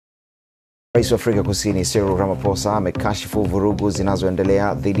Rais wa Afrika Kusini Cyril Ramaphosa amekashifu vurugu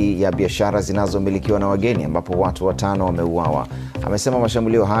zinazoendelea dhidi ya biashara zinazomilikiwa na wageni ambapo watu 5 wameuawa. Amesema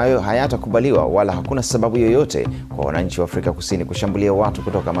mashambulio hayo hayatakubaliwa wala hakuna sababu yoyote kwa wananchi wa Afrika Kusini kushambulia watu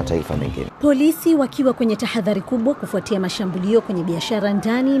kutoka mataifa mengine. Polisi wakiwa kwenye tahadhari kubwa kufuatia mashambulio kwenye biashara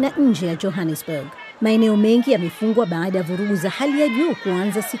ndani na nje ya Johannesburg. Maeneo mengi yamefungwa baada ya vurugu za hali ya juu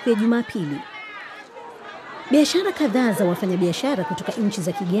kuanza siku ya Jumapili. Biashara kadhaa za wafanyabiashara kutoka nchi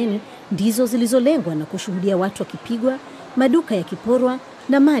za kigeni ndizo zilizolengwa na kushuhudia watu wakipigwa, maduka yakiporwa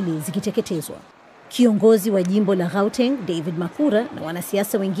na mali zikiteketezwa. Kiongozi wa jimbo la Gauteng, David Makura, na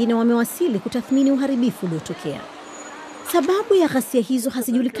wanasiasa wengine wamewasili kutathmini uharibifu uliotokea. Sababu ya ghasia hizo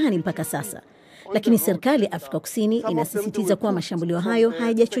hazijulikani mpaka sasa, lakini serikali ya Afrika Kusini inasisitiza kuwa mashambulio hayo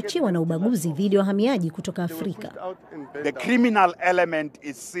hayajachochewa na ubaguzi dhidi ya wahamiaji kutoka Afrika.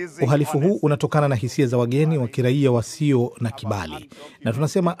 Uhalifu huu unatokana na hisia za wageni wa kiraia wasio na kibali, na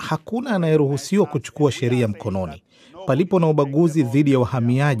tunasema hakuna anayeruhusiwa kuchukua sheria mkononi. Palipo na ubaguzi dhidi ya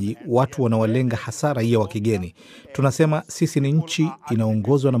wahamiaji, watu wanawalenga hasa raia wa kigeni. Tunasema sisi ni nchi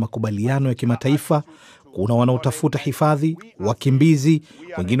inaongozwa na makubaliano ya kimataifa. Kuna wanaotafuta hifadhi, wakimbizi,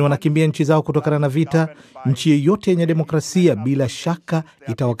 wengine wanakimbia nchi zao kutokana na vita. Nchi yoyote yenye demokrasia bila shaka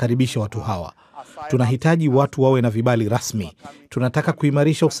itawakaribisha watu hawa. Tunahitaji watu wawe na vibali rasmi. Tunataka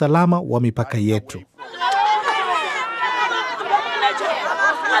kuimarisha usalama wa mipaka yetu.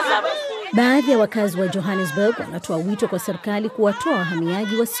 Baadhi ya wakazi wa Johannesburg wanatoa wito kwa serikali kuwatoa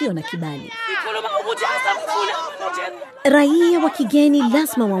wahamiaji wasio na kibali. Raia wa kigeni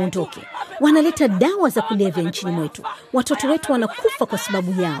lazima waondoke. Wanaleta dawa za kulevya nchini mwetu. Watoto wetu wanakufa kwa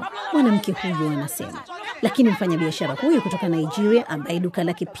sababu yao, mwanamke huyu anasema. Lakini mfanyabiashara huyu kutoka Nigeria ambaye duka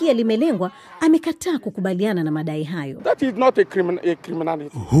lake pia limelengwa amekataa kukubaliana na madai hayo.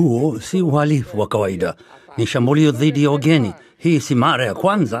 Huo si uhalifu wa kawaida, ni shambulio dhidi ya wageni. Hii si mara ya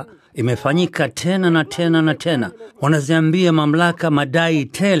kwanza, imefanyika tena na tena na tena. Wanaziambia mamlaka madai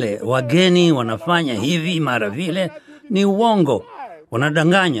tele, wageni wanafanya hivi mara vile. Ni uongo,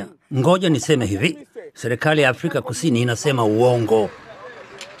 wanadanganya. Ngoja niseme hivi, serikali ya Afrika Kusini inasema uongo.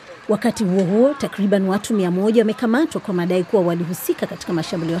 Wakati huo huo, takriban watu 100 wamekamatwa kwa madai kuwa walihusika katika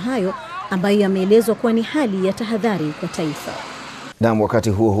mashambulio hayo ambayo yameelezwa kuwa ni hali ya tahadhari kwa taifa. Na wakati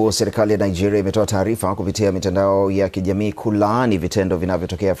huo serikali ya Nigeria imetoa taarifa kupitia mitandao ya kijamii kulaani vitendo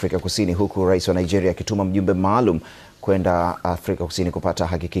vinavyotokea Afrika Kusini, huku rais wa Nigeria akituma mjumbe maalum kwenda Afrika Kusini kupata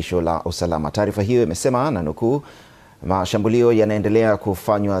hakikisho la usalama. Taarifa hiyo imesema, na nukuu, mashambulio yanaendelea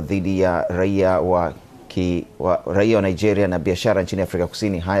kufanywa dhidi ya raia wa Nigeria na biashara nchini Afrika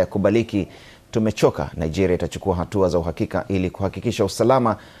Kusini hayakubaliki. Tumechoka. Nigeria itachukua hatua za uhakika ili kuhakikisha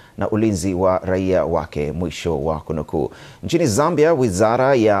usalama na ulinzi wa raia wake, mwisho wa kunukuu. Nchini Zambia,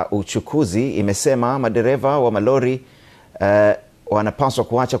 wizara ya uchukuzi imesema madereva wa malori wanapaswa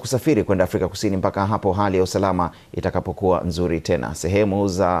kuacha kusafiri kwenda Afrika Kusini mpaka hapo hali ya usalama itakapokuwa nzuri tena. Sehemu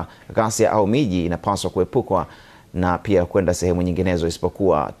za ghasia au miji inapaswa kuepukwa na pia kwenda sehemu nyinginezo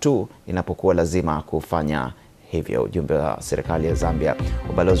isipokuwa tu inapokuwa lazima kufanya hivyo. Ujumbe wa serikali ya Zambia.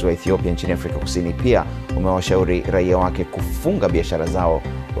 Ubalozi wa Ethiopia nchini Afrika Kusini pia umewashauri raia wake kufunga biashara zao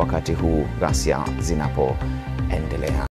wakati huu ghasia zinapoendelea.